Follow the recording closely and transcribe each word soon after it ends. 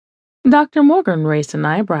Dr. Morgan raised an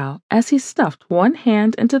eyebrow as he stuffed one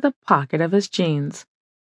hand into the pocket of his jeans.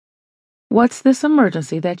 What's this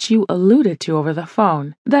emergency that you alluded to over the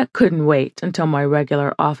phone that couldn't wait until my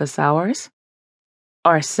regular office hours?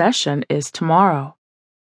 Our session is tomorrow.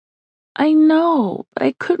 I know, but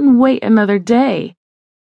I couldn't wait another day.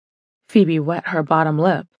 Phoebe wet her bottom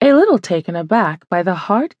lip, a little taken aback by the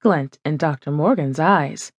hard glint in Dr. Morgan's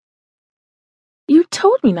eyes. You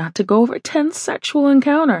told me not to go over 10 sexual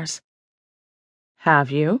encounters.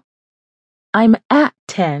 Have you? I'm at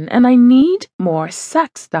 10 and I need more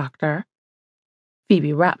sex, Doctor.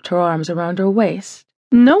 Phoebe wrapped her arms around her waist,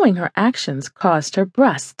 knowing her actions caused her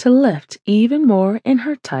breasts to lift even more in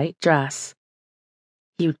her tight dress.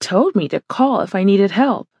 You told me to call if I needed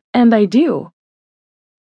help, and I do.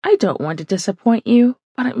 I don't want to disappoint you,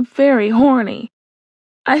 but I'm very horny.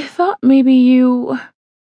 I thought maybe you'd...